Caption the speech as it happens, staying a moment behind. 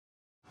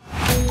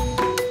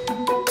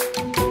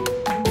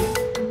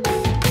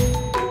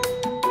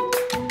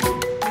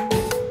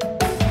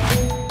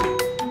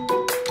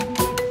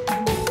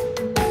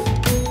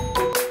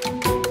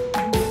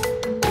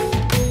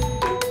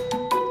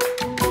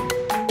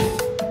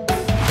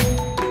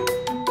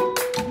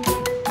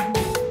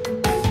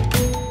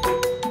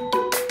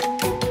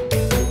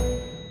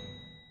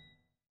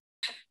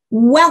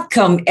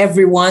Welcome,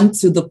 everyone,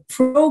 to the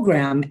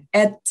program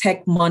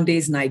EdTech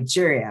Mondays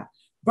Nigeria,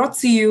 brought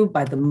to you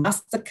by the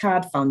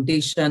MasterCard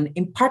Foundation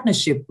in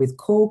partnership with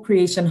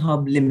Co-Creation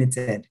Hub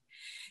Limited.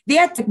 The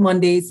EdTech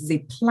Mondays is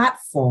a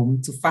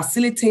platform to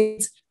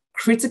facilitate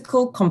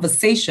critical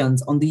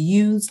conversations on the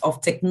use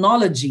of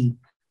technology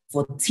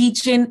for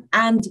teaching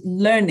and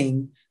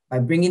learning by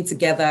bringing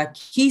together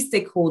key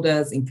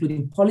stakeholders,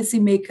 including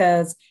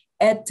policymakers,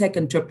 EdTech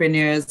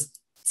entrepreneurs,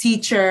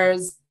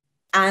 teachers,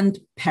 and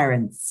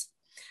parents.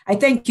 I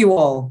thank you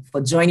all for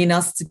joining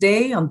us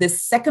today on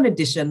this second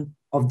edition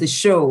of the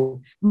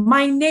show.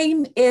 My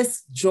name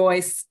is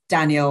Joyce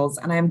Daniels,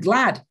 and I'm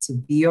glad to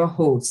be your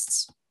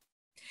host.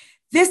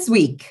 This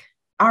week,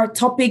 our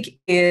topic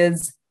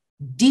is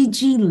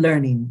Digi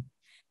Learning.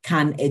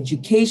 Can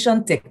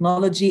education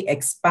technology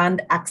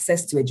expand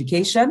access to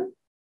education?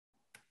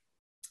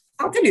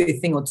 I'll tell you a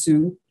thing or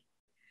two.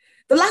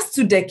 The last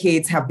 2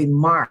 decades have been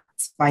marked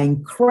by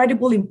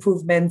incredible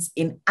improvements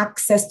in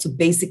access to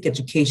basic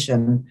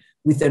education,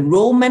 with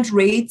enrollment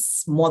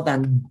rates more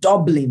than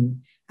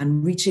doubling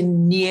and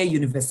reaching near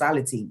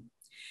universality.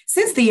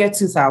 Since the year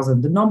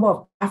 2000, the number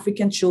of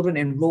African children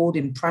enrolled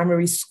in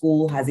primary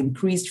school has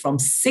increased from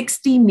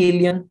 60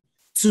 million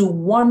to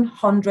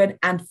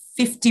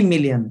 150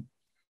 million.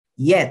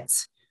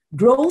 Yet,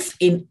 growth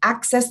in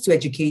access to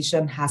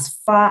education has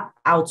far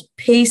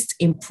outpaced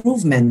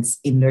improvements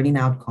in learning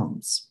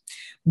outcomes,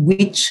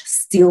 which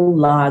still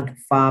lag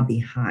far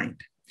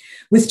behind,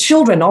 with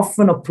children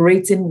often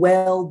operating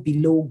well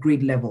below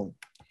grade level.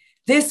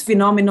 This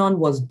phenomenon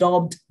was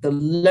dubbed the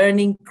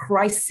learning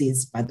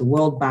crisis by the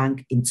World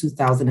Bank in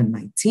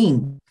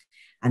 2019.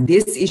 And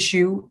this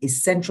issue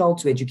is central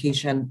to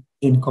education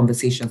in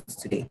conversations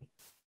today.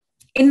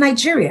 In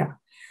Nigeria,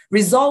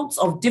 results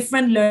of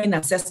different learning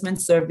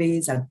assessment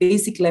surveys at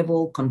basic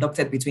level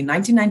conducted between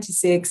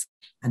 1996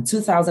 and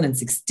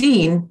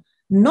 2016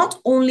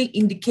 not only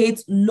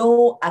indicates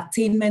low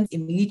attainment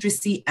in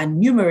literacy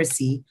and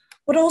numeracy,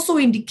 but also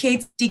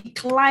indicates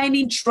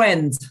declining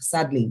trends,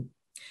 sadly.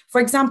 For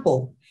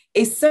example,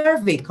 a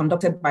survey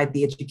conducted by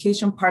the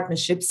Education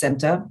Partnership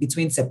Center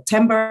between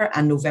September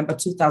and November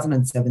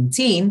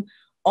 2017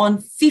 on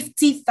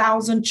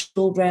 50,000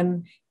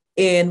 children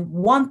in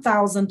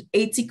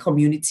 1,080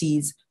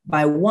 communities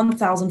by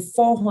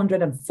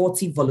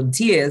 1,440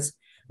 volunteers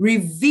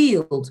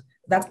revealed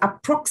that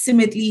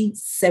approximately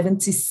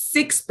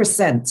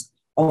 76%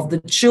 of the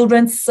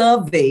children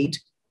surveyed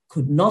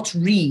could not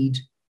read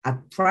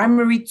at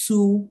primary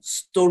 2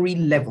 story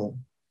level.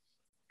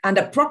 And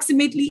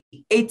approximately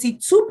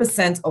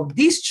 82% of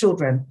these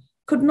children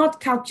could not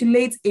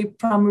calculate a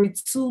primary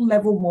 2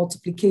 level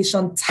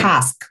multiplication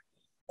task,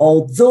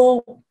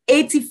 although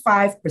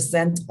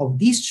 85% of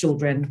these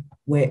children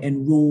were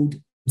enrolled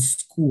in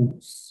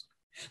schools.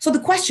 So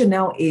the question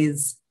now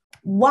is,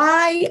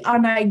 why are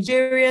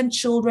Nigerian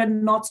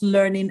children not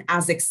learning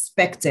as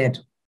expected?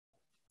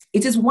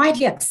 It is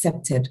widely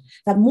accepted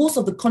that most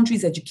of the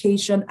country's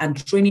education and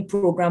training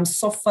programs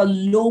suffer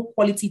low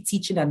quality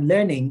teaching and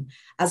learning,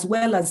 as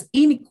well as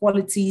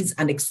inequalities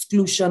and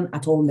exclusion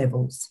at all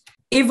levels.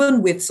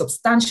 Even with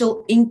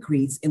substantial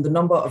increase in the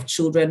number of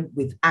children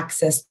with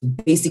access to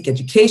basic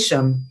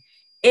education,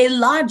 a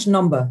large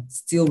number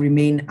still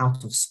remain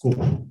out of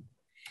school.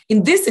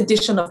 In this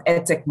edition of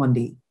EdTech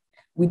Monday,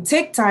 we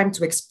take time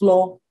to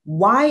explore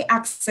why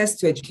access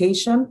to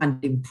education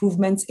and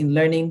improvements in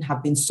learning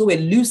have been so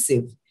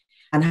elusive,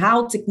 and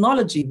how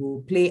technology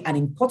will play an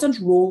important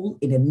role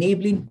in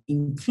enabling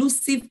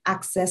inclusive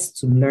access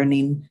to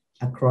learning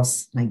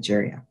across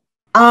Nigeria.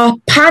 Our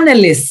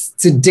panelists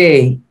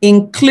today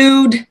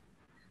include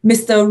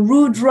Mr.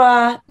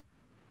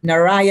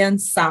 Rudranarayan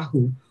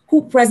Sahoo,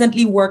 who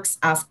presently works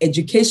as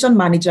Education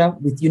Manager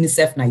with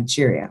UNICEF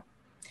Nigeria.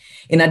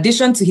 In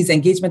addition to his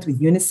engagement with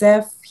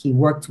UNICEF, he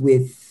worked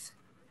with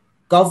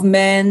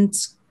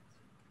government,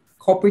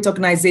 corporate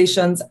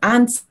organizations,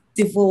 and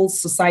civil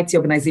society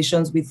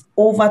organizations with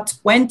over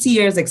 20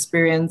 years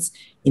experience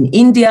in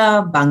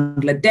India,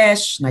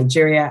 Bangladesh,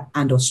 Nigeria,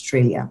 and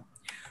Australia.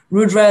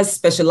 Rudra's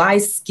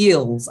specialized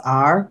skills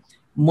are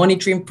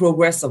monitoring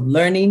progress of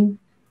learning,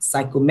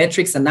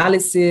 psychometrics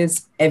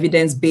analysis,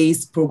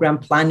 evidence-based program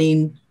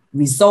planning,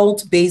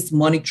 result-based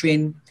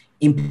monitoring,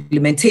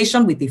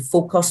 implementation with a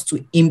focus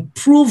to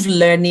improve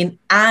learning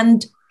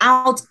and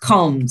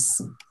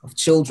outcomes of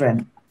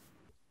children.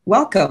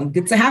 Welcome.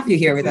 Good to have you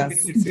here with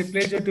us. It's a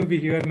pleasure to be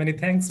here. Many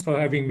thanks for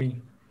having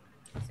me.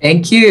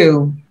 Thank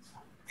you.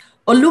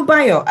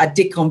 Olubayo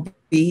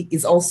Adekanmbi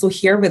is also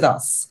here with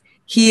us.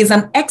 He is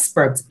an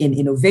expert in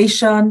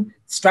innovation,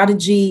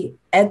 strategy,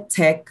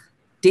 EdTech,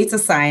 data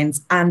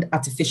science, and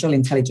artificial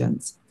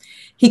intelligence.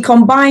 He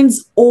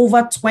combines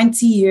over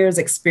 20 years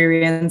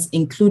experience,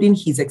 including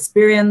his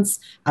experience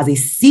as a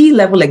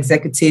C-level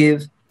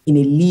executive in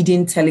a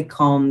leading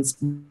telecoms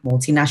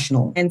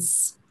multinational,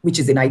 which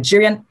is a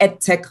Nigerian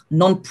EdTech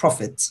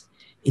nonprofit,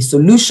 a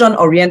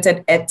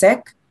solution-oriented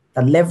EdTech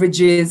that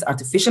leverages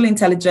artificial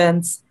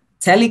intelligence,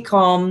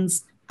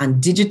 telecoms,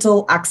 and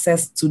digital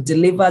access to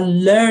deliver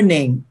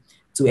learning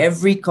to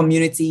every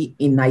community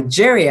in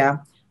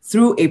Nigeria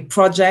through a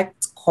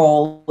project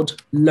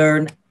called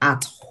Learn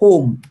at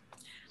Home.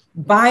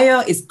 Bayo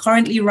is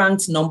currently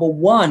ranked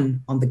 #1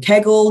 on the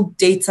Kaggle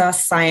Data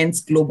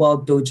Science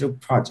Global Dojo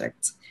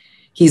project.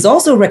 He's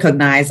also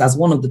recognized as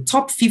one of the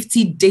top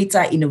 50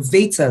 data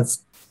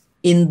innovators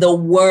in the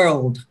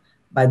world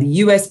by the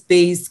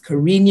US-based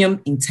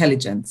Carinium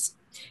Intelligence.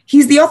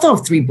 He's the author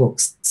of 3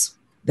 books: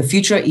 The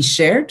Future is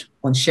Shared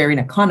on Sharing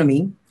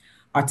Economy,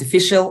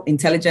 Artificial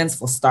Intelligence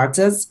for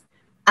Starters,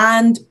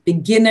 and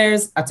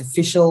Beginners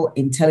Artificial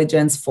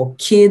Intelligence for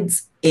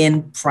Kids in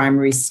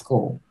Primary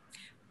School.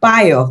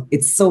 Bayo,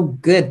 it's so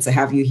good to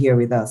have you here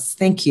with us.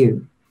 Thank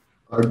you.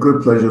 A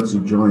good pleasure to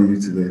join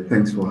you today.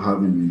 Thanks for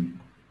having me.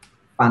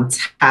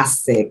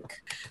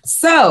 Fantastic.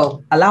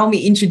 So allow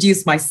me to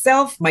introduce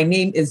myself. My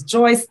name is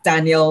Joyce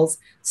Daniels,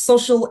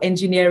 social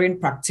engineering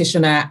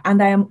practitioner,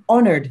 and I am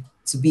honored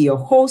to be your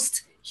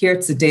host here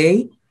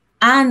today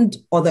and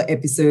other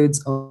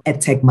episodes of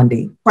EdTech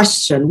Monday.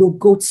 Question will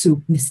go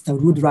to Mr.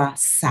 Rudranarayan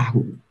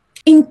Sahoo.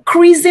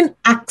 Increasing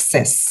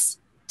access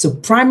to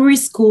primary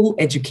school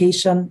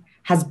education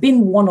has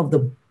been one of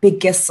the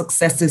biggest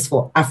successes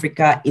for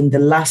Africa in the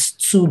last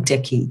 2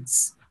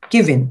 decades.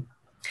 Given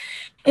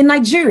in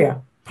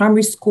Nigeria,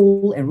 primary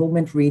school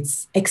enrollment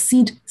rates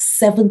exceed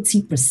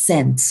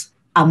 70%.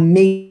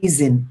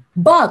 Amazing.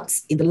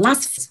 But in the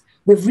last,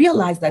 we've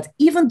realized that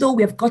even though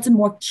we have gotten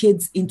more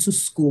kids into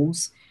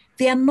schools,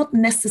 they are not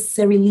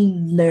necessarily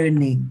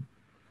learning.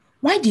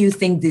 Why do you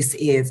think this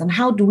is? And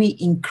how do we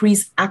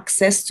increase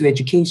access to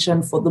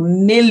education for the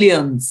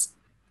millions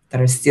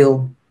that are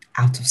still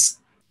out of school?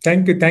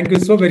 Thank you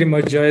so very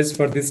much, Joyce,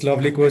 for this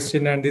lovely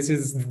question. And this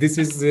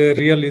is a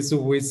real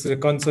issue which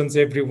concerns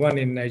everyone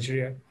in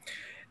Nigeria.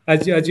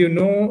 As you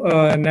know,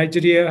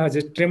 Nigeria has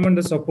a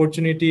tremendous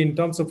opportunity in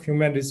terms of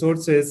human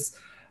resources.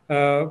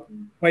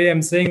 Why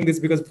I'm saying this,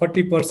 because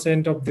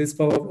 40% of this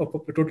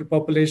total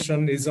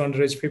population is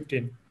under age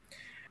 15.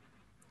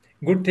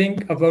 Good thing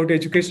about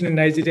education in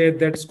Nigeria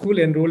that school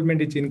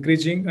enrollment is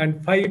increasing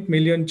and 5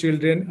 million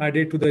children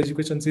added to the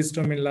education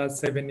system in last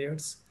 7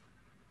 years.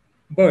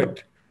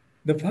 But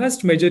the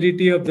vast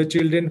majority of the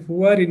children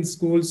who are in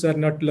schools are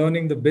not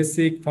learning the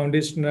basic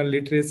foundational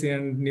literacy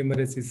and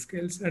numeracy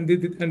skills.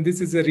 And this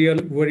is a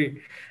real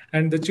worry.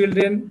 And the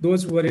children,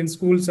 those who are in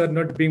schools, are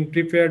not being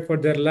prepared for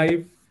their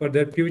life, for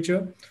their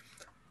future.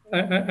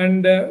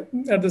 And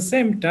at the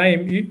same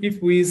time,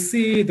 if we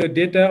see the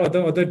data or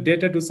the other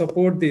data to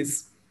support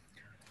this,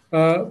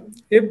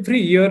 every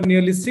year,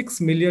 nearly 6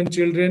 million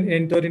children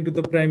enter into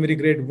the primary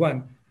grade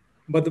 1.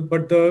 But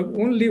the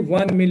only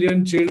 1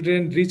 million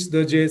children reach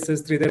the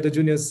JSS 3, that's the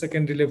junior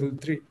secondary level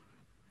 3.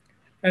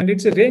 And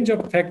it's a range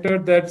of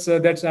factors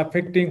that's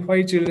affecting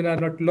why children are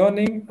not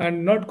learning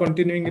and not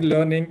continuing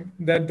learning.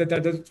 That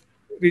the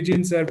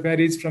regions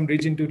varies from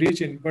region to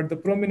region, but the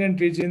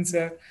prominent regions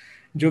are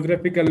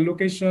geographical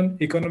location,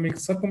 economic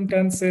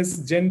circumstances,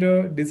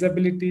 gender,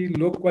 disability,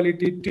 low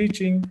quality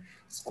teaching,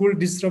 school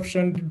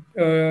disruption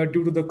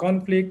due to the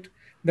conflict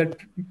that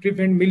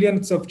prevent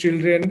millions of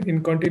children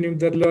in continuing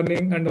their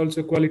learning and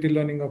also quality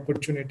learning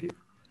opportunity.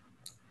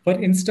 For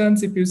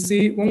instance, if you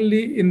see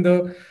only in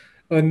the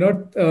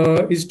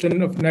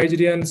northeastern of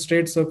Nigerian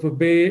states of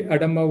Bay,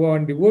 Adamawa,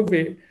 and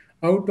Iwobe,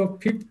 out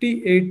of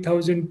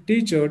 58,000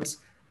 teachers,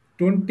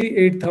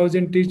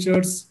 28,000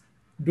 teachers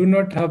do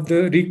not have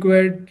the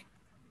required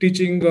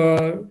teaching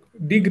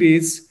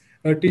degrees,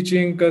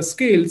 teaching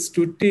skills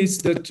to teach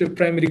the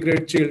primary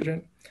grade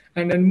children.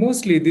 And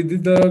mostly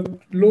the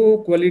low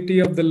quality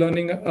of the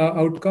learning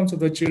outcomes of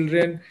the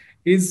children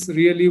is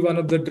really one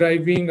of the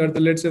driving, or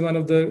let's say one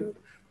of the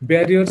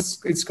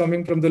barriers. It's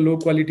coming from the low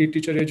quality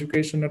teacher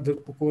education or the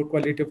poor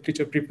quality of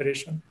teacher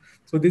preparation.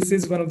 So this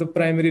is one of the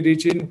primary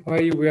reasons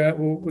why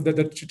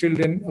the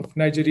children of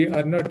Nigeria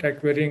are not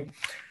acquiring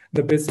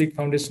the basic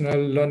foundational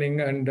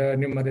learning and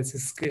numeracy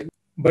skill.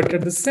 But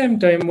at the same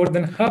time, more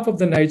than half of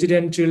the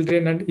Nigerian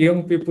children and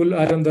young people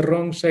are on the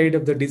wrong side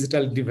of the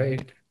digital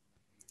divide.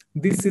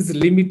 This is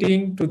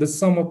limiting to the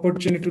same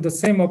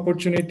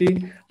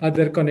opportunity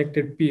other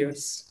connected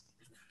peers.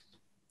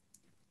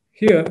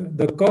 Here,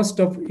 the cost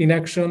of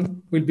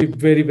inaction will be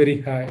very, very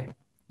high.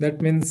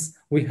 That means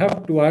we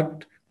have to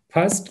act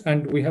fast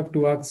and we have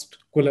to act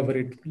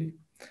collaboratively.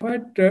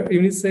 What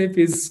UNICEF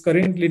is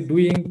currently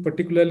doing,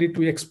 particularly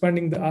to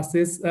expanding the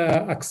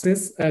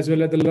access as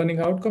well as the learning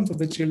outcomes of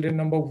the children.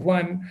 Number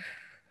one,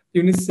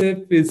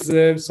 UNICEF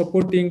is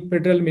supporting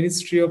Federal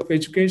Ministry of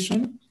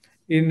Education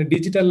in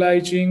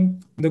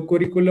digitalizing the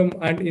curriculum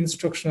and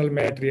instructional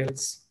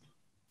materials.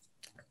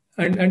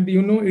 And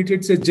you know,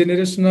 it's a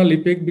generational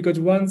effect, because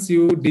once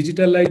you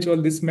digitalize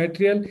all this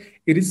material,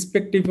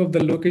 irrespective of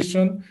the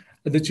location,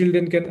 the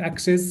children can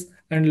access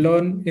and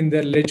learn in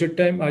their leisure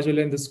time as well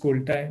as in the school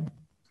time.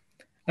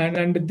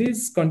 And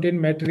these content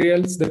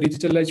materials, the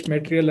digitalized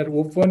material, are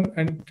open,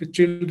 and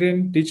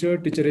children,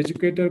 teacher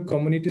educator,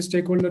 community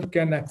stakeholder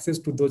can access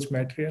to those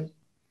material.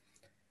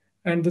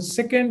 And the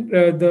second,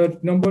 the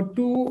number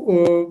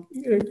two,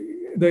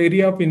 the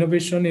area of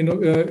innovation,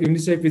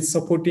 UNICEF is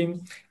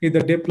supporting is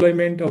the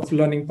deployment of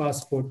learning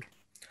passport.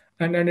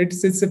 And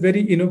it's a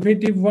very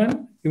innovative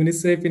one.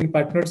 UNICEF in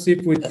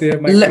partnership with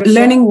Microsoft.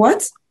 Learning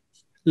what?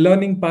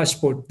 Learning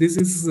Passport. This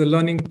is a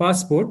Learning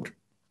Passport.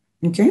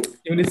 Okay.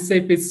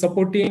 UNICEF is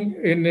supporting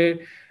in a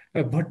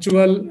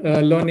virtual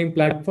learning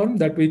platform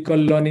that we call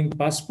Learning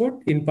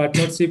Passport in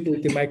partnership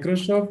with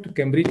Microsoft,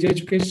 Cambridge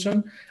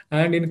Education,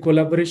 and in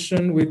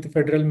collaboration with the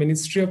Federal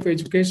Ministry of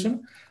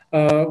Education.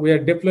 We are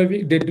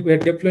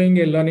deploying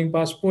a Learning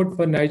Passport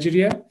for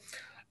Nigeria,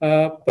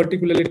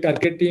 particularly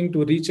targeting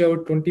to reach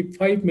out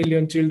 25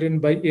 million children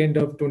by end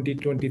of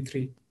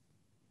 2023.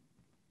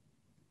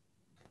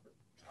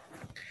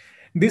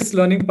 This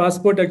Learning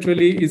Passport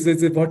actually is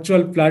a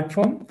virtual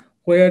platform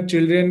where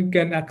children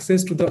can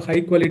access to the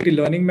high quality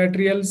learning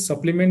materials,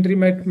 supplementary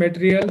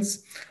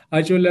materials,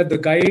 as well as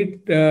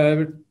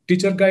the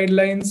teacher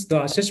guidelines,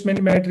 the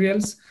assessment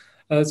materials.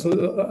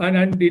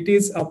 And it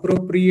is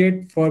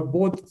appropriate for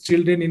both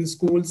children in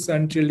schools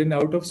and children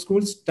out of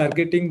schools,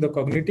 targeting the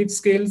cognitive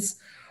skills,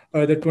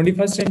 the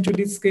 21st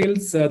century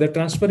skills, the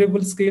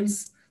transferable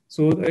skills.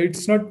 So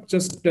it's not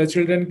just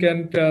children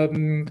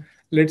can,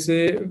 let's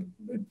say,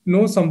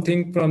 know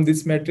something from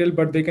this material,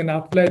 but they can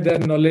apply their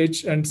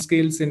knowledge and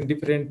skills in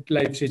different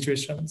life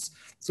situations.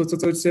 So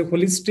it's a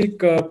holistic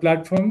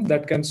platform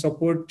that can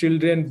support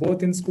children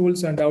both in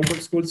schools and out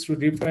of schools to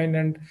refine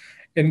and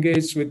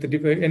engage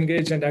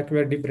and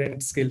acquire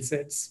different skill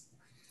sets.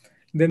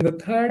 Then the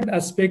third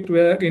aspect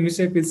where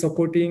UNICEF is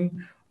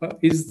supporting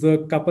is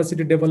the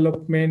capacity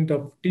development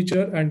of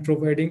teacher and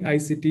providing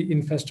ICT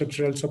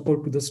infrastructural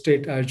support to the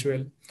state as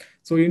well.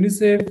 So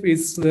UNICEF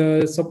is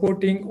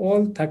supporting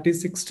all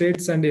 36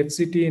 states and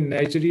FCT in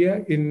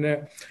Nigeria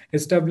in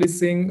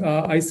establishing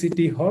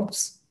ICT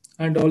hubs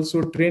and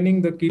also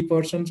training the key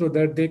persons so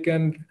that they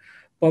can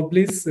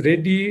publish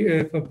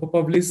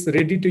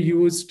ready to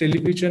use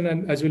television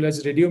and as well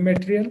as radio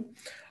material,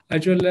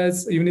 as well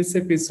as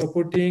UNICEF is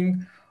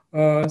supporting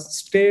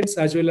states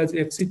as well as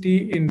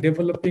FCT in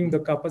developing the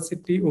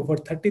capacity over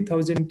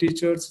 30,000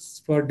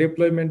 teachers for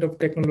deployment of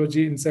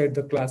technology inside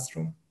the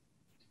classroom.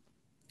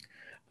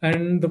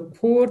 And the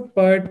fourth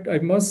part I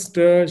must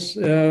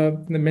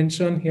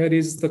mention here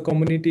is the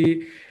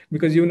community,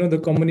 because the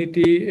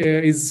community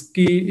is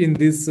key in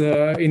these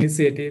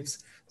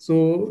initiatives.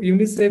 So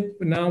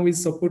UNICEF now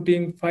is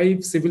supporting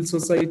 5 civil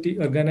society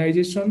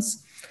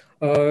organizations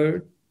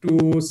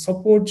to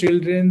support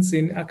children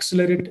in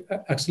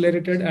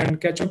accelerated and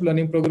catch-up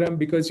learning program,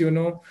 because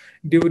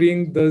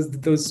during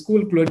the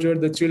school closure,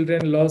 the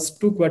children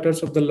lost 2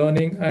 quarters of the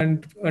learning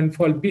and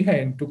fall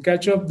behind. To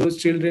catch up those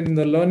children in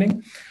the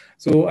learning,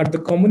 so at the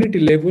community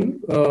level,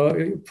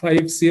 5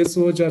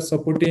 CSOs are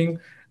supporting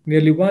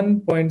nearly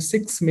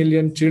 1.6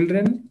 million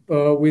children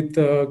with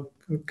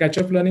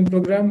catch-up learning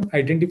program,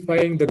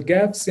 identifying the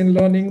gaps in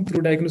learning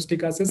through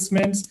diagnostic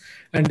assessments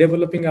and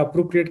developing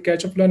appropriate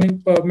catch-up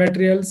learning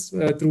materials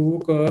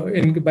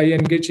by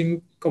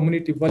engaging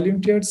community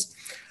volunteers,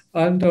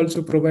 and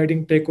also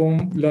providing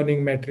take-home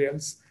learning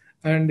materials.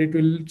 And it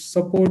will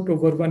support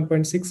over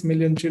 1.6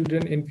 million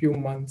children in few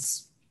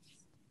months.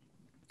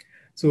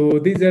 So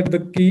these are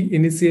the key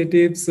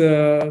initiatives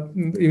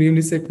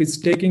UNICEF is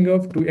taking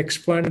up to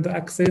expand the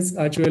access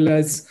as well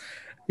as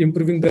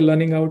improving the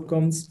learning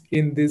outcomes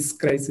in this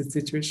crisis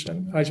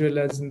situation, as well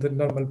as in the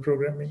normal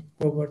programming.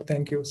 Over.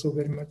 Thank you so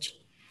very much.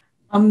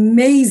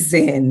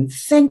 Amazing.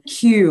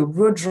 Thank you,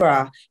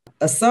 Rudra.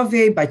 A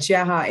survey by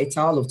Chiaha et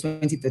al. Of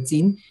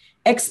 2013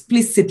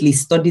 explicitly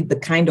studied the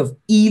kind of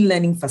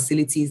e-learning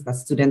facilities that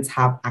students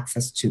have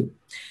access to,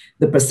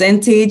 the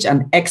percentage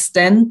and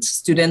extent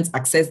students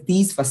access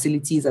these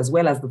facilities, as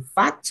well as the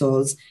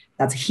factors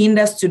that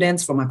hinder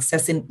students from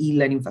accessing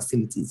e-learning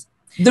facilities.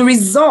 The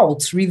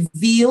results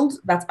revealed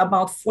that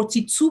about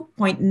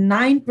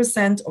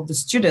 42.9% of the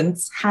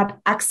students had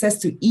access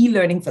to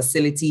e-learning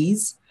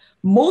facilities.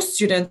 Most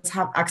students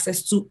have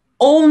access to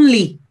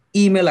only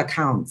email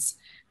accounts,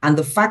 and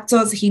the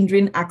factors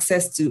hindering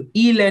access to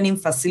e-learning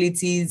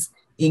facilities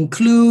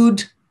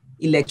include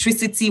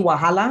electricity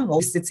wahala,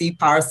 electricity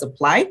power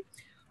supply,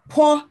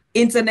 poor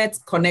internet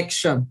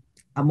connection,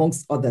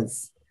 amongst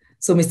others.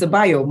 So, Mr.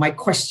 Bayo, my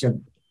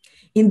question,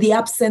 in the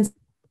absence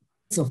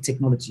of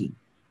technology,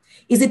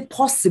 is it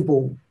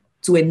possible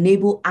to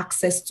enable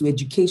access to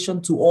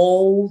education to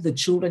all the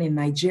children in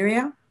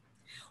Nigeria?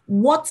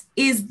 What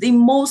is the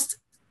most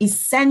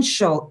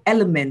essential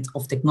element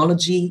of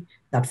technology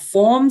that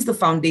forms the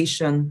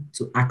foundation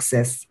to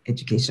access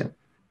education?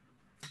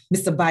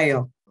 Mr.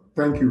 Bayo.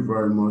 Thank you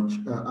very much.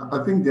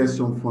 I think there's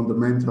some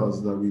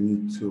fundamentals that we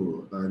need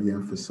to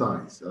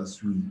re-emphasize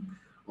as we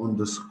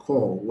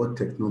underscore what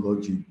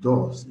technology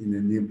does in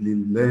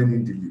enabling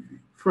learning delivery.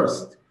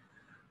 First,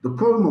 the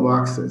problem of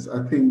access,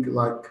 I think,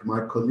 like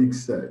my colleague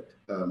said,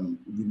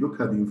 we look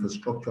at the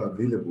infrastructure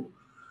available,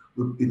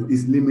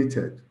 is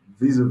limited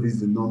vis-a-vis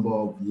the number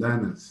of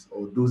learners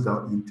or those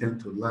that intend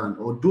to learn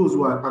or those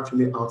who are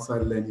actually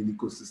outside learning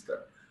ecosystem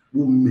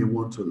who may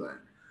want to learn.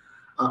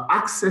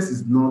 Access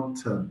is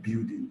not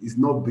building, it's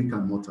not brick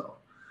and mortar.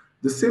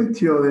 The same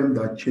theorem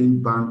that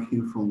changed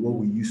banking from what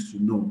we used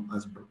to know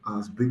as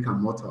brick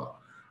and mortar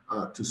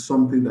to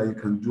something that you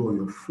can do on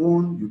your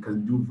phone, you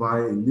can do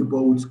via a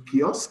neighborhood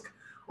kiosk,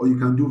 or you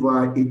can do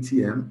via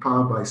ATM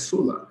powered by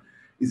solar.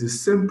 It's the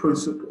same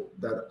principle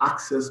that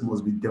access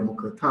must be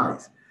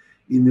democratized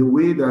in a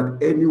way that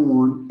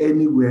anyone,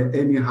 anywhere,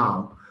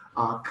 anyhow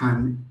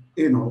can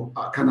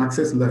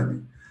access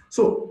learning.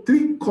 So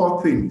 3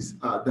 core things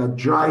that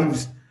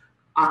drives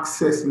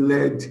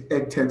access-led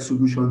EdTech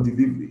solution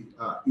delivery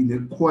in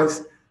a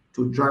quest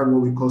to drive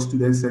what we call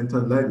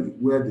student-centered learning,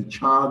 where the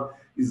child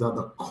is at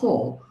the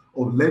core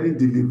of learning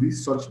delivery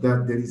such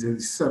that there is a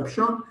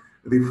reception,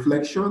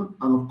 reflection,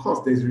 and of course,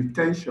 there's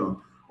retention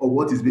of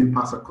what is being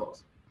passed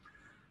across.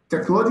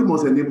 Technology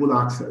must enable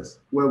access,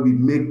 where we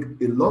make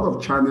a lot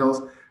of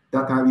channels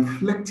that are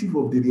reflective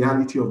of the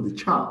reality of the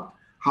child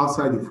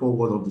outside the 4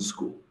 walls of the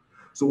school.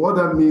 So what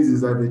that means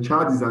is that if the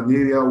child is an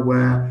area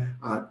where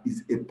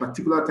is a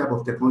particular type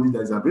of technology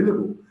that is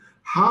available,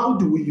 how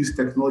do we use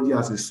technology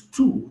as a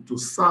tool to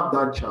serve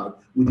that child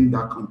within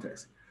that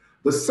context?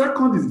 The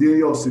second is the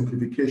area of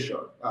simplification.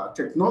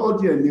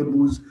 Technology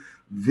enables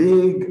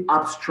vague,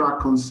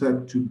 abstract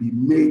concept to be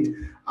made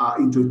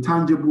into a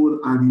tangible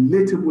and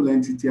relatable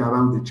entity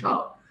around the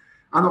child.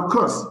 And of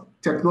course,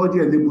 technology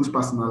enables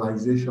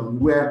personalization,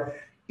 where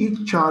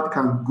each child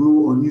can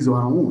grow on his or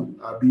her own,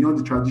 beyond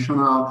the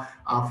traditional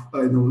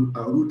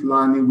route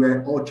learning,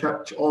 where all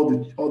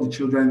the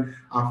children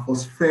are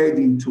force-fed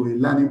into a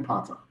learning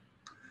pattern.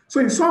 So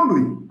in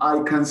summary, I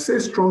can say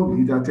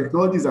strongly that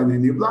technology is an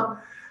enabler,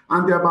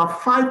 and there are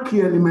about 5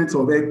 key elements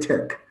of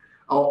EdTech,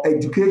 or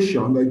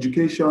education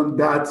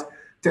that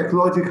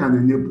technology can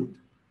enable.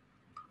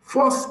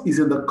 First is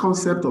in the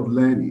concept of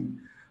learning.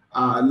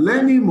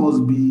 Learning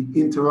must be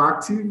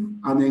interactive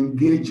and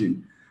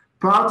engaging.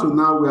 Prior to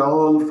now, we are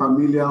all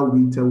familiar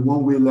with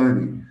one-way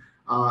learning.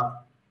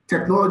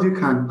 Technology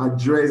can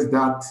address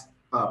that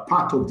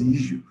part of the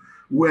issue,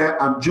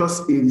 where I'm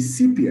just a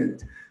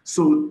recipient.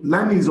 So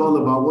learning is all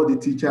about what the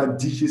teacher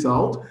dishes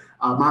out.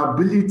 My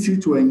ability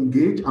to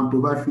engage and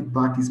provide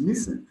feedback is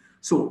missing.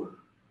 So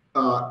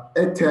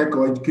EdTech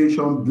or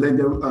education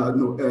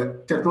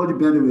blended, technology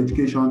blended with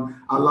education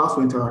allows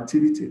for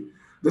interactivity.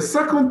 The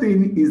second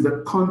thing is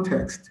the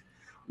context,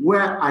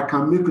 where I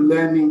can make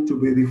learning to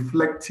be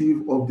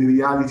reflective of the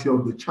reality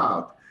of the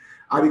child.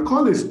 I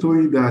recall a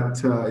story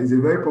that is a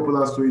very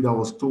popular story that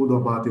was told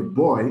about a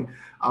boy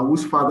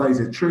whose father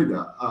is a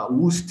trader,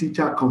 whose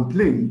teacher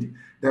complained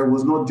that he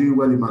was not doing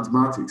well in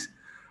mathematics.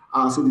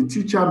 So the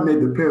teacher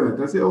met the parent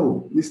and said,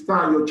 "Oh,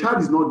 Mr., your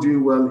child is not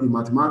doing well in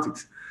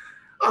mathematics."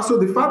 So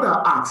the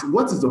father asked,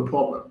 "What is the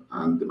problem?"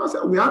 And the man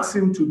said, "We asked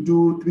him to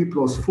do 3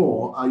 plus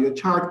 4. Your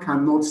child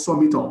cannot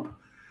sum it up."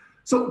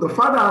 So the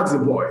father asked the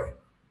boy,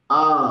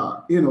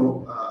 I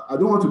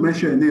don't want to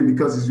mention a name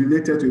because it's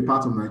related to a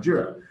part of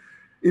Nigeria.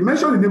 He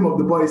mentioned the name of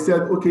the boy. He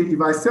said, "Okay, if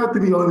I sell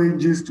 3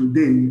 oranges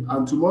today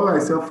and tomorrow I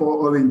sell 4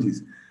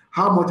 oranges,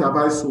 how much have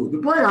I sold?" The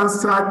boy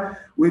answered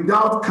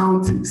without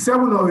counting,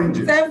 7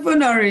 oranges.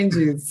 7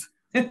 oranges.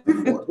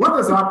 What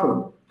has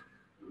happened?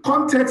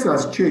 Context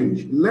has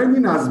changed.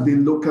 Learning has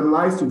been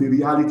localized to the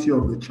reality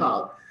of the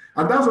child.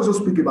 And that's also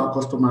speaking about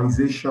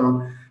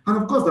customization. And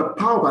of course, the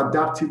power of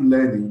adaptive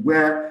learning,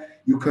 where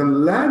you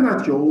can learn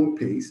at your own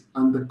pace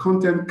and the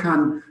content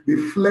can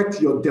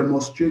reflect your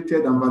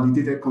demonstrated and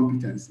validated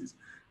competencies.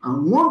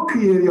 And one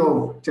key area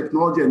of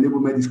technology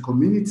enablement is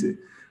community.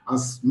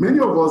 As many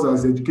of us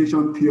as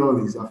education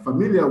theorists are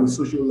familiar with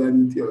social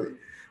learning theory,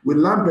 we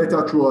learn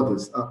better through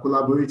others,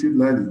 collaborative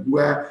learning,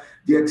 where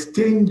the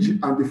exchange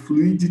and the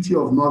fluidity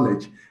of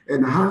knowledge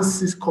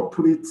enhances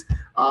corporate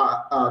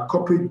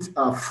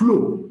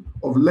flow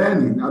of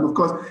learning. And of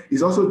course,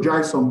 it also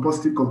drives some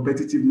positive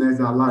competitiveness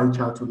that allow a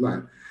child to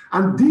learn.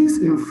 And this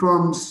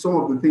informs some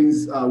of the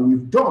things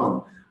we've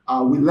done.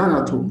 We learn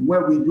at home,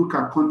 where we look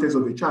at context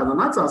of a child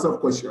and ask ourselves a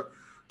question: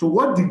 to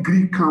what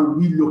degree can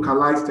we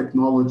localize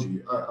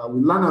technology? We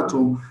learn at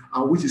home,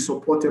 which is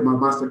supported by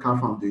MasterCard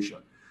Foundation.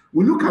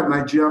 We look at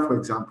Nigeria, for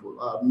example.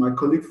 My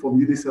colleague from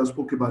UNICEF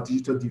spoke about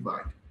digital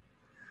divide.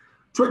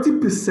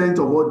 20%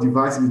 of all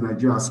devices in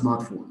Nigeria are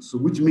smartphones, so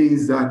which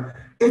means that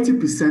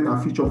 80% are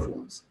feature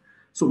phones.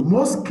 So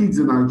most kids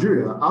in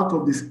Nigeria, out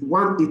of this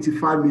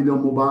 185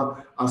 million mobile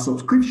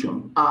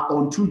subscription, are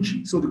on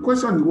 2G. So the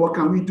question is, what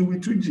can we do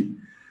with 2G?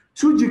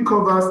 2G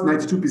covers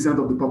 92%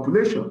 of the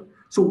population.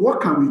 So what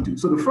can we do?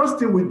 So the first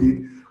thing we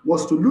did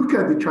was to look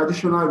at the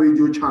traditional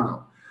radio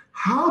channel.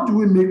 How do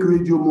we make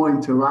radio more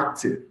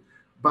interactive?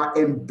 By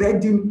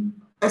embedding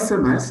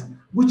SMS,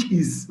 which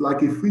is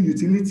like a free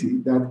utility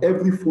that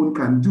every phone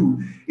can do,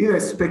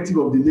 irrespective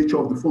of the nature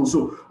of the phone.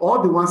 So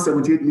all the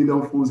 178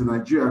 million phones in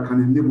Nigeria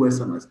can enable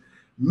SMS.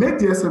 Make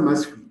the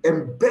SMS free,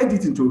 embed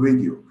it into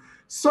radio,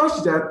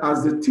 such that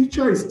as the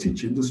teacher is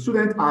teaching, the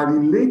students are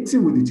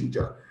relating with the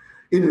teacher.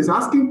 It is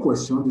asking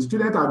questions, the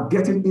students are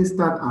getting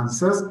instant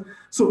answers.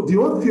 So the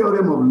whole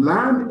theorem of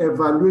learn,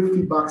 evaluate,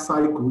 feedback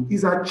cycle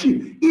is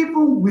achieved,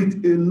 even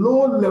with a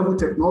low-level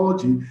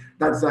technology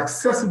that is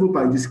accessible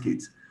by these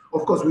kids.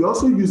 Of course, we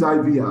also use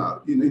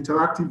IVR,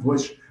 interactive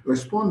voice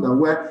responder,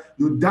 where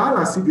you dial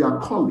as if you are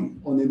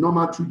calling on a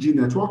normal 2G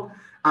network,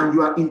 and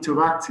you are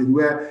interacting,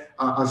 where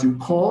as you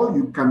call,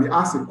 you can be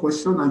asked a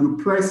question and you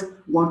press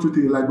 1, 2,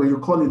 3, like when you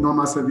call a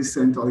normal service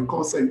center or a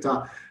call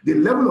center. The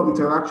level of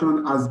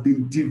interaction has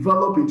been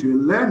developed into a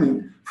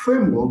learning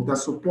framework that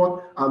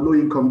support our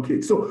low-income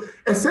kids. So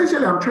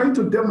essentially, I'm trying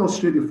to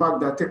demonstrate the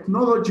fact that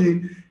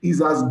technology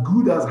is as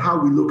good as how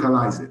we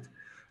localize it.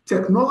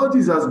 Technology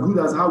is as good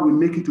as how we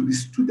make it to be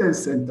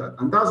student-centered.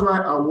 And that's why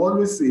I will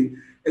always say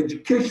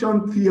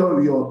education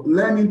theory or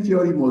learning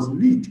theory must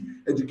lead.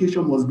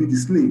 Education must be the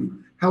slave,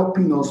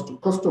 helping us to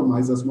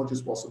customize as much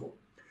as possible.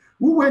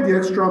 We went the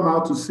extra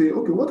mile to say,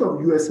 okay, what of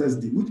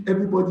USSD, which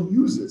everybody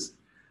uses?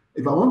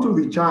 If I want to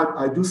recharge,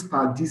 I do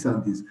start this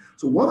and this.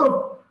 So what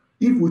of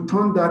if we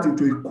turn that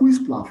into a quiz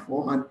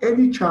platform and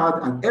any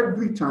child and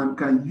every time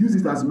can use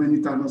it as many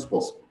times as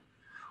possible?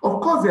 Of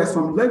course, there's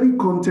some learning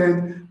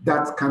content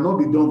that cannot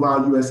be done via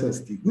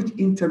USSD, which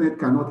internet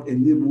cannot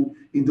enable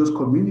in those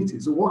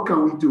communities. So what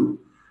can we do?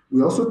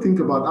 We also think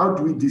about how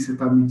do we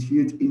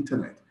disintermediate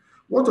internet?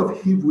 What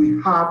if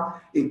we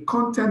have a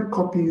content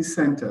copying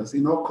centers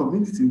in our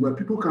community where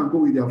people can go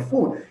with their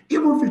phone,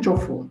 even feature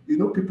phone? You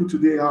know, people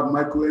today have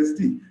micro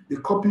SD. They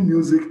copy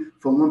music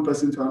from one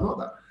person to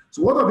another.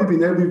 So what if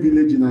in every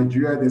village in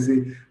Nigeria, there's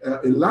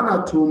a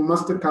Learn-at-Home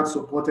MasterCard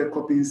supported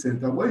copying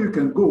center where you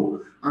can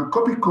go and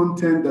copy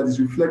content that is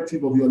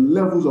reflective of your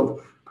levels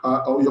of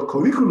or your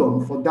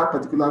curriculum for that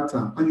particular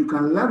term, and you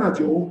can learn at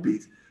your own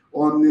pace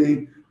on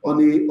a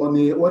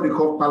what they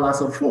call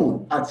palazzo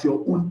phone at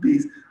your own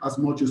pace as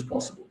much as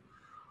possible.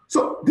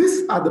 So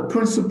these are the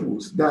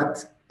principles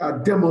that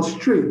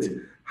demonstrate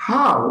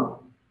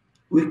how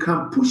we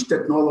can push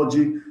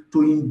technology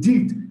to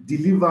indeed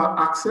deliver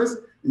access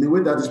in a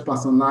way that is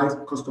personalized,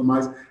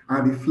 customized,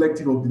 and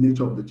reflective of the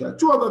nature of the child.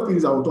 Two other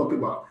things I will talk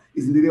about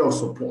is in the area of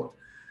support.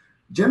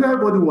 Generally,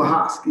 everybody will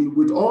ask,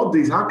 with all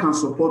this, how can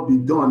support be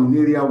done in an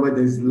area where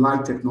there's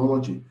light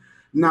technology?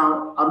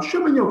 Now, I'm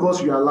sure many of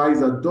us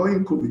realize that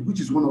during COVID, which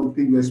is one of the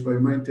things we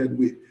experimented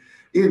with,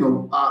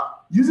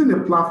 using a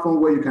platform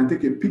where you can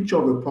take a picture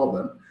of a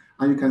problem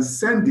and you can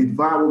send it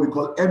via what we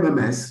call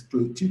MMS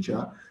to a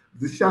teacher.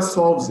 The teacher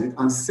solves it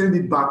and send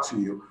it back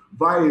to you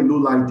via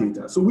low-light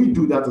data. So we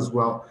do that as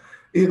well.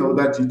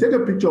 That you take a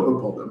picture of a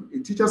problem, a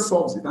teacher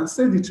solves it and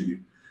send it to you.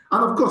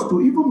 And of course,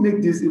 to even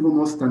make this even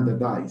more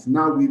standardized,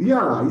 now we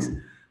realize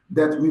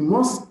that we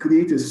must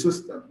create a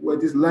system where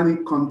this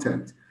learning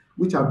content,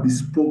 which are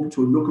bespoke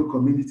to local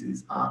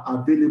communities, are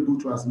available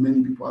to as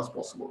many people as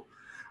possible.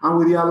 And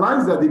we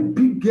realize that the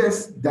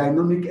biggest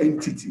dynamic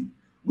entity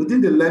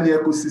within the learning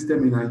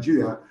ecosystem in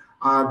Nigeria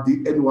are the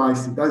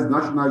NYC, that's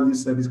National Youth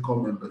Service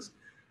Corps members.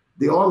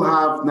 They all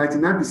have,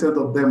 99%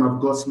 of them have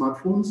got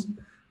smartphones.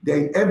 They're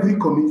in every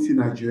community in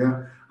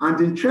Nigeria. And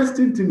the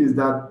interesting thing is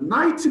that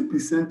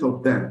 90%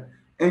 of them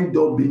end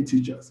up being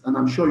teachers. And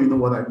I'm sure you know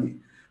what I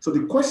mean. So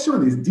the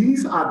question is,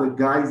 these are the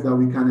guys that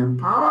we can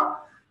empower,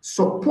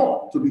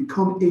 support to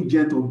become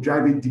agents of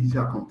driving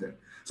digital content.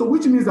 So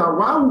which means that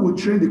while we will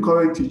train the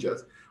current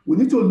teachers, we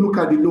need to look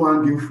at the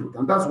low-hanging fruit.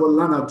 And that's what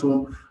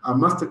Learn-at-Home, a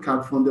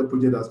MasterCard funded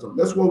project has done.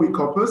 That's what we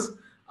corpus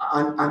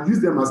and use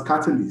them as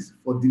catalysts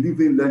for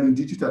delivering learning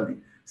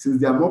digitally,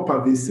 since they are more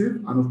pervasive.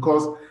 And of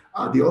course,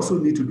 they also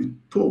need to be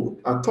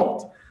taught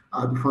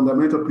the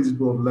fundamental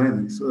principle of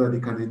learning so that they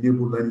can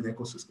enable learning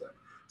ecosystem.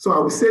 So I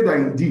would say that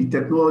indeed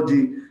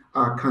technology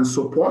can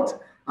support,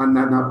 and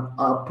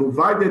I've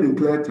provided in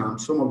clear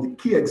terms some of the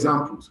key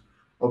examples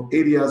of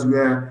areas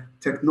where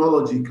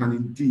technology can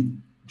indeed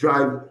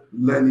drive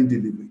learning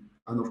delivery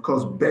and of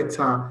course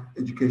better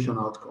education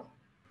outcome.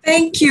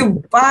 Thank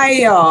you,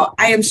 Bayo.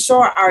 I am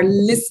sure our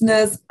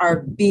listeners are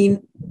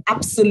being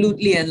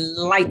absolutely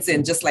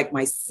enlightened, just like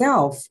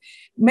myself.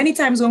 Many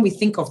times when we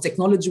think of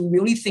technology, we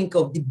only think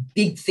of the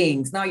big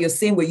things. Now you're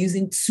saying we're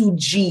using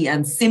 2G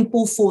and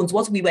simple phones,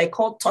 what we might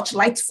call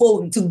touchlight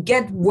phone, to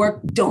get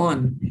work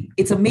done.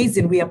 It's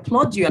amazing. We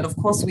applaud you. And of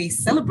course, we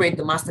celebrate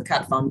the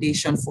MasterCard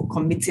Foundation for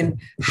committing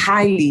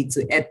highly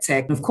to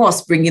EdTech. And of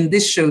course, bringing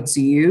this show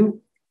to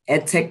you,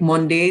 EdTech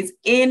Mondays,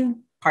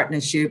 in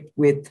partnership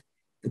with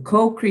the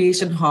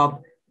Co-Creation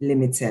Hub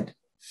Limited.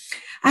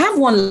 I have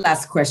one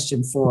last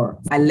question before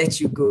I let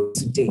you go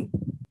today.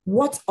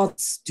 What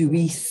else do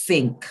we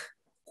think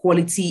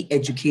quality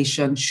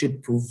education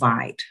should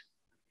provide?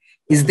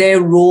 Is there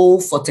a role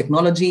for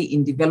technology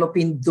in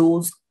developing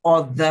those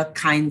other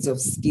kinds of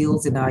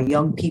skills in our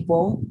young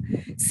people?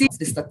 Since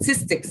the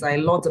statistics are a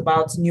lot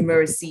about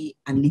numeracy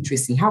and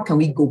literacy, how can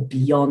we go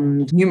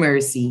beyond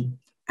numeracy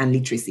and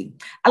literacy?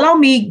 Allow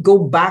me go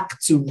back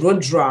to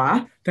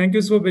Rudra. Thank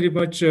you so very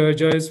much,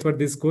 Joyce, for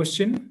this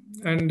question.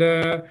 And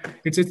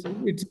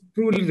it's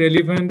truly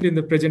relevant in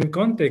the present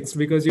context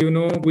because,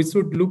 we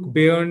should look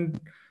beyond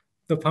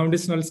the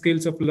foundational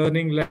skills of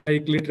learning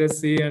like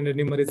literacy and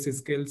numeracy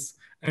skills.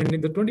 And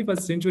in the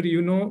 21st century,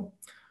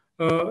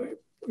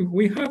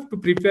 we have to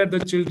prepare the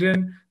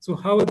children so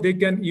how they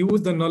can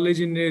use the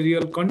knowledge in a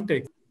real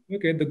context.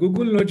 Okay, the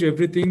Google knows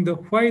everything,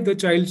 why the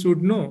child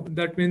should know.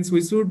 That means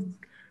we should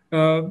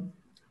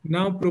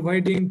now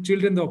providing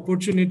children the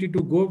opportunity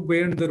to go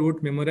beyond the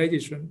rote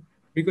memorization.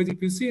 Because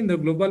if you see in the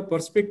global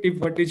perspective,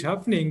 what is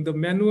happening, the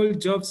manual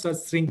jobs are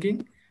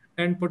shrinking,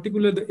 and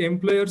particularly the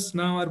employers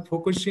now are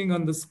focusing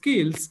on the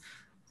skills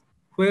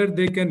where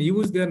they can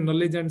use their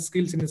knowledge and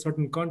skills in a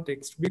certain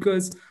context,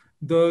 because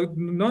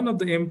none of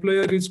the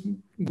employer is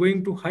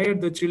going to hire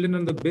the children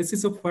on the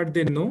basis of what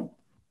they know,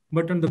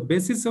 but on the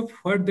basis of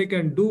what they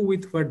can do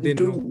with what they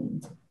know.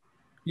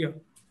 Yeah.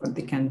 What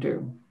they can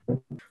do.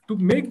 To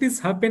make this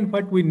happen,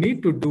 what we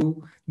need to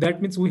do,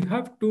 that means we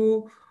have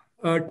to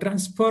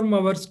transform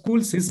our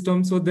school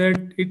system so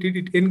that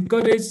it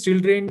encourages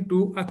children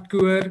to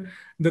acquire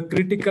the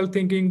critical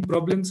thinking,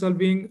 problem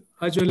solving,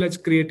 as well as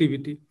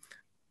creativity.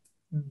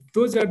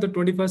 Those are the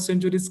 21st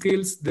century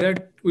skills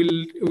that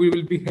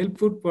will be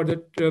helpful for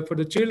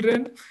the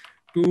children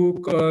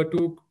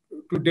to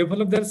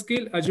develop their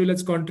skill, as well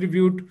as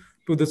contribute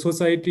to the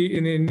society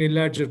in a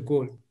larger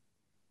goal.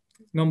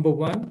 Number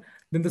one.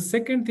 Then the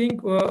second thing,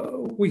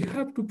 we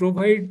have to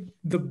provide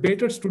the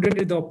better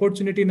student the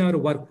opportunity in our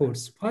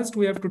workforce. First,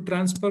 we have to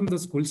transform the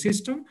school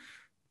system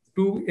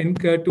to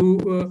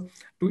inbuild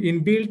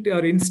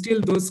or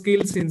instill those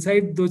skills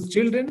inside those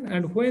children.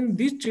 And when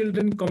these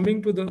children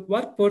coming to the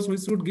workforce, we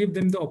should give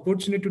them the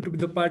opportunity to be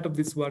the part of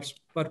this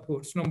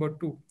workforce. Number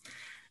two.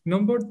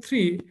 Number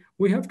three,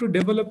 we have to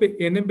develop an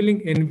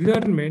enabling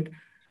environment.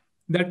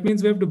 That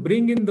means we have to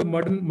bring in the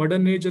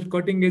modern age or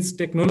cutting edge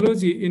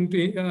technology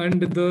into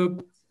and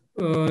the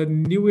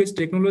new age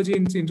technology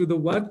into the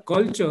work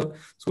culture,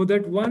 so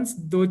that once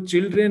the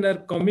children are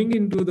coming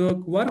into the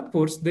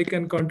workforce, they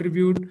can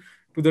contribute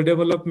to the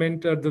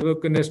development of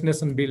the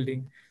nation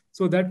building.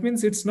 So that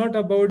means it's not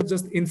about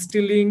just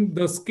instilling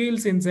the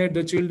skills inside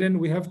the children.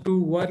 We have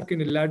to work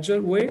in a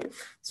larger way,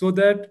 so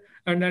that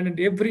and in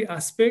every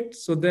aspect,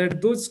 so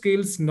that those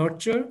skills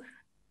nurture,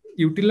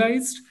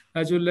 utilized,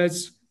 as well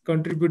as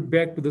contribute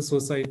back to the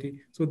society.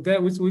 So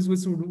that we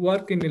should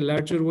work in a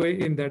larger way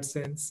in that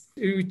sense.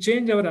 If we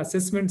change our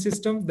assessment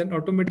system, then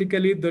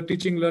automatically the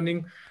teaching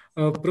learning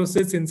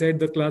process inside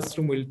the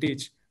classroom will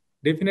teach.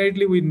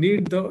 Definitely, we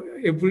need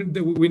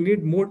we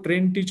need more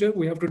trained teacher.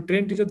 We have to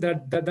train teacher.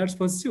 That's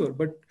for sure.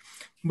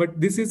 But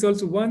this is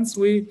also, once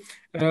we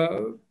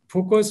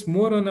focus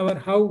more on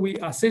how we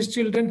assess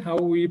children, how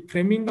we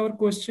framing our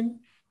question,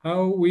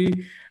 how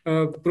we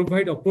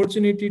provide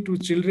opportunity to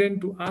children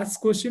to ask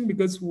questions,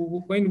 because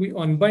when we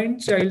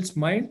unbind child's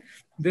mind,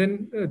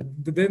 then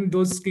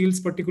those skills,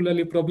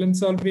 particularly problem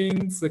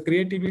solving, the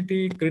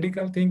creativity,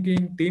 critical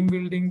thinking, team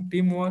building,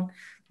 teamwork,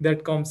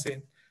 that comes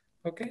in.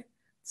 Okay.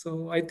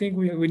 So I think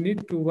we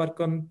need to work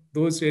on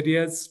those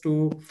areas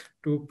to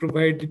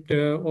provide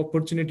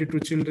opportunity to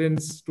children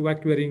to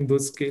acquiring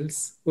those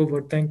skills.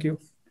 Over. Thank you.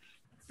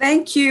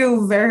 Thank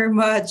you very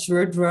much,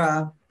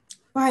 Rudra.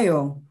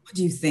 Bayo, what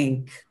do you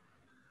think,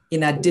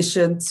 in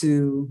addition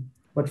to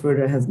what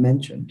Rudra has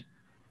mentioned?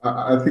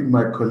 I think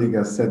my colleague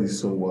has said it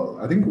so well.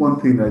 I think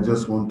one thing I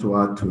just want to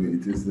add to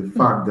it is the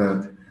fact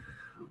that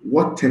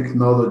what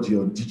technology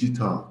or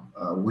digital,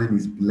 when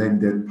it's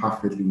blended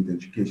perfectly with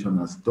education,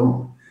 has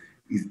done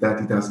is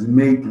that it has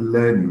made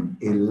learning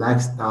a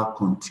lifestyle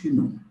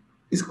continuum.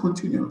 It's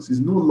continuous. It's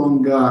no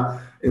longer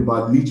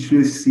about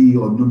literacy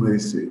or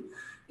numeracy.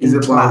 It's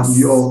about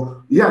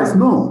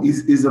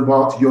it's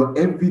about your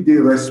everyday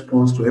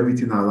response to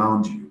everything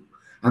around you.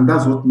 And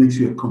that's what makes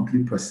you a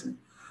complete person.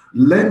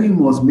 Learning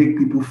must make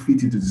people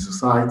fit into the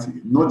society,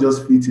 not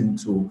just fit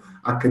into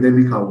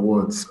academic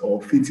awards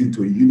or fit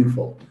into a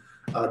uniform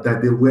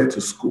that they wear to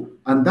school.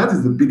 And that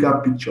is the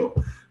bigger picture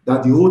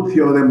that the whole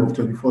theorem of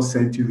 21st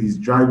century is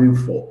driving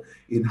for,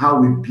 in how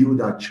we build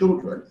our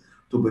children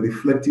to be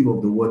reflective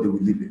of the world that we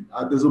live in.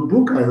 There's a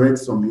book I read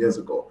some years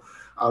ago,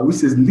 which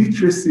says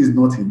Literacy is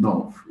Not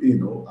Enough,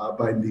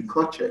 by Lee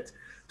Clutchett,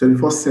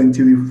 21st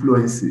Century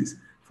Fluencies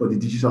for the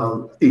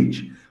Digital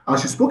Age.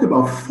 She spoke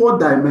about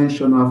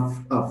 4-dimensional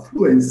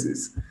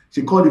fluencies.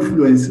 She called it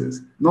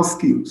fluencies, not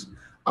skills,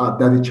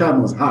 that a child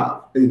must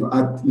have,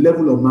 at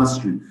level of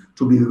mastery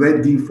to be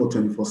ready for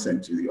 21st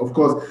century. Of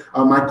course,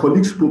 my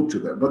colleagues spoke to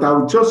them, but I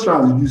will just try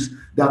to use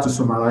that to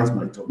summarize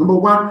my talk. Number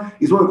one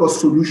is what we call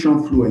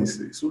solution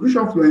fluency.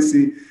 Solution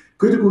fluency,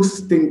 critical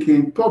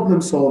thinking,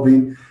 problem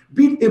solving,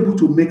 being able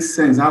to make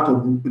sense out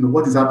of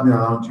what is happening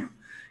around you.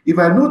 If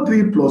I know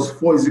 3 +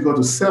 4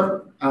 =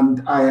 7,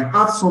 and I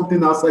have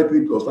something outside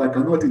 3 + 4, I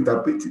cannot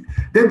interpret it,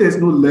 then there's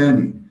no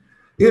learning.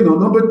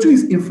 Number two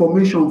is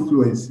information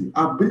fluency,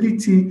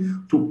 ability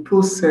to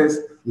process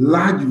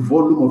large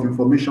volume of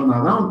information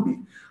around me.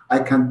 I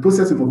can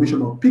process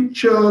information of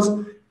pictures,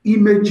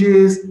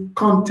 images,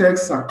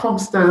 context,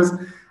 circumstance,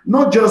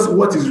 not just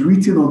what is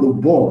written on the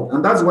board.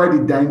 And that's why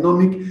the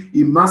dynamic,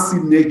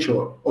 immersive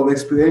nature of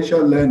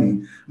experiential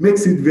learning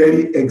makes it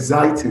very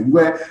exciting,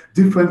 where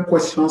different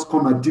questions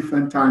come at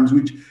different times,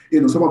 which,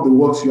 some of the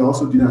works you're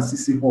also doing at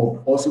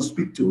CcHUB also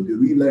speak to, the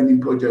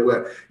relearning project,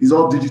 where it's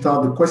all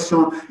digital. The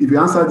question, if you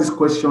answer this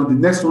question, the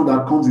next one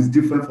that comes is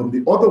different from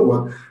the other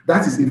one.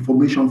 That is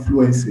information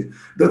fluency.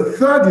 The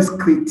third is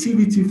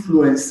creativity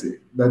fluency,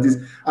 that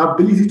is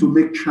ability to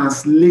make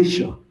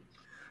translation.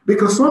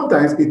 Because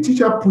sometimes a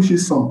teacher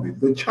pushes something,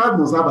 the child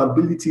must have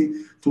ability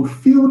to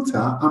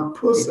filter and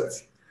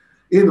process.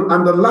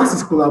 And the last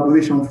is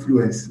collaboration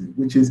fluency,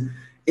 which is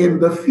in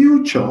the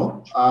future,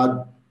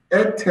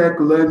 EdTech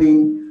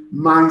learning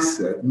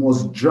mindset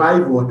must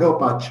drive or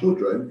help our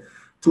children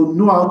to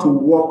know how to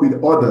work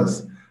with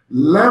others,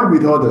 learn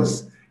with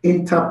others,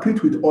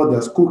 interpret with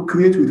others,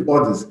 co-create with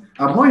others,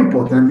 and more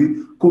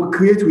importantly,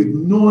 co-create with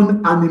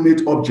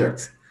non-animate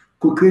objects,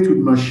 co-create with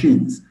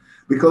machines.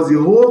 Because the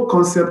whole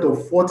concept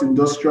of fourth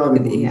industrial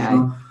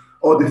revolution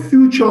or the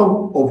future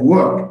of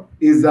work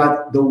is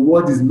that the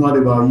world is not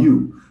about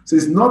you. So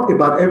it's not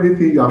about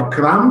everything you have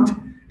crammed,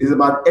 it's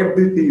about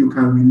everything you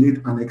can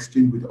relate and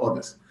exchange with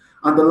others.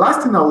 And the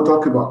last thing I will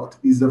talk about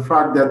is the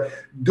fact that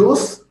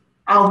those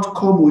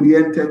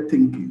outcome-oriented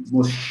thinking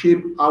must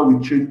shape how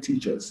we train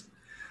teachers.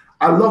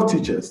 I love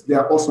teachers, they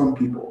are awesome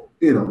people,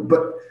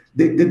 but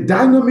the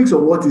dynamics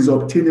of what is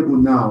obtainable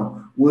now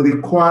will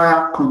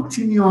require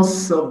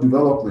continuous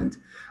self-development,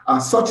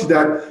 such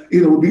that we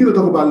begin to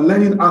talk about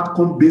learning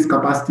outcome-based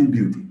capacity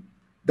building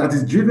that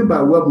is driven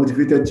by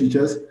well-motivated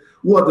teachers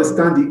who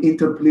understand the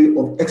interplay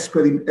of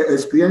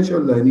experiential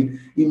learning,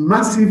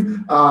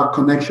 immersive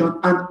connection,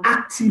 and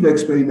active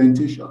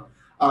experimentation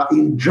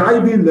in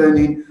driving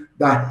learning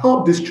that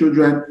help these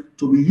children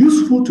to be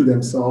useful to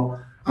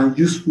themselves and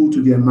useful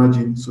to the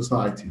emerging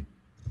society.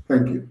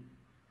 Thank you.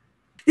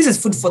 This is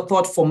food for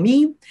thought for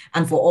me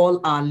and for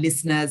all our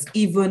listeners,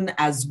 even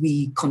as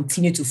we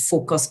continue to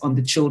focus on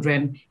the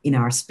children in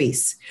our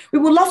space. We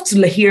would love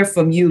to hear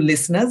from you,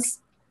 listeners.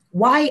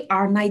 Why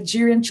are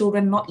Nigerian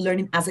children not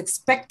learning as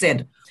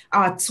expected?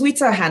 Our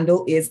Twitter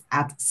handle is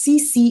at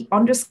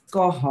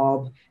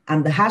 @cc_hub,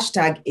 and the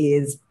hashtag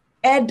is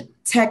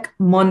EdTech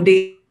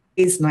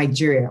Mondays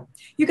Nigeria.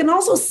 You can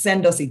also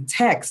send us a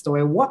text or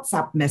a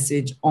WhatsApp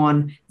message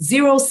on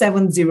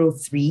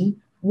 0703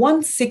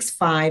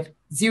 165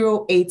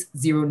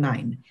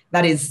 0809.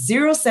 That is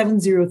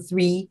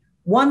 0703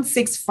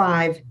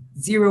 165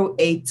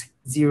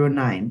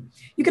 0809.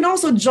 You can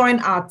also join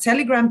our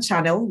Telegram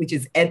channel, which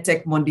is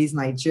EdTech Mondays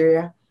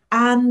Nigeria,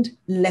 and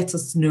let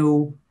us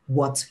know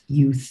what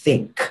you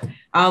think.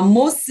 Our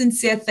most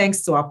sincere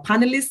thanks to our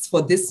panelists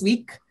for this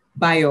week.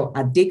 Bayo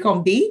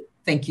Adekanmbi,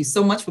 thank you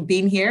so much for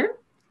being here.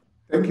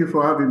 Thank you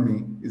for having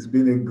me. It's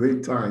been a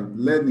great time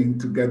learning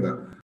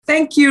together.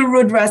 Thank you,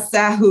 Rudranarayan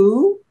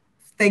Sahoo.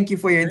 Thank you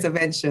for your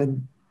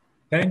intervention.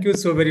 Thank you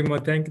so very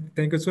much.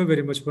 Thank you so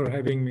very much for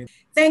having me.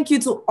 Thank you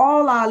to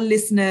all our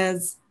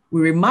listeners.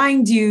 We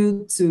remind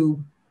you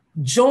to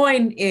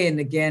join in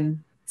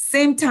again,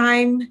 same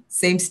time,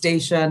 same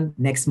station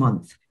next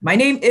month. My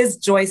name is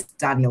Joyce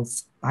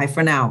Daniels. Bye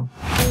for now.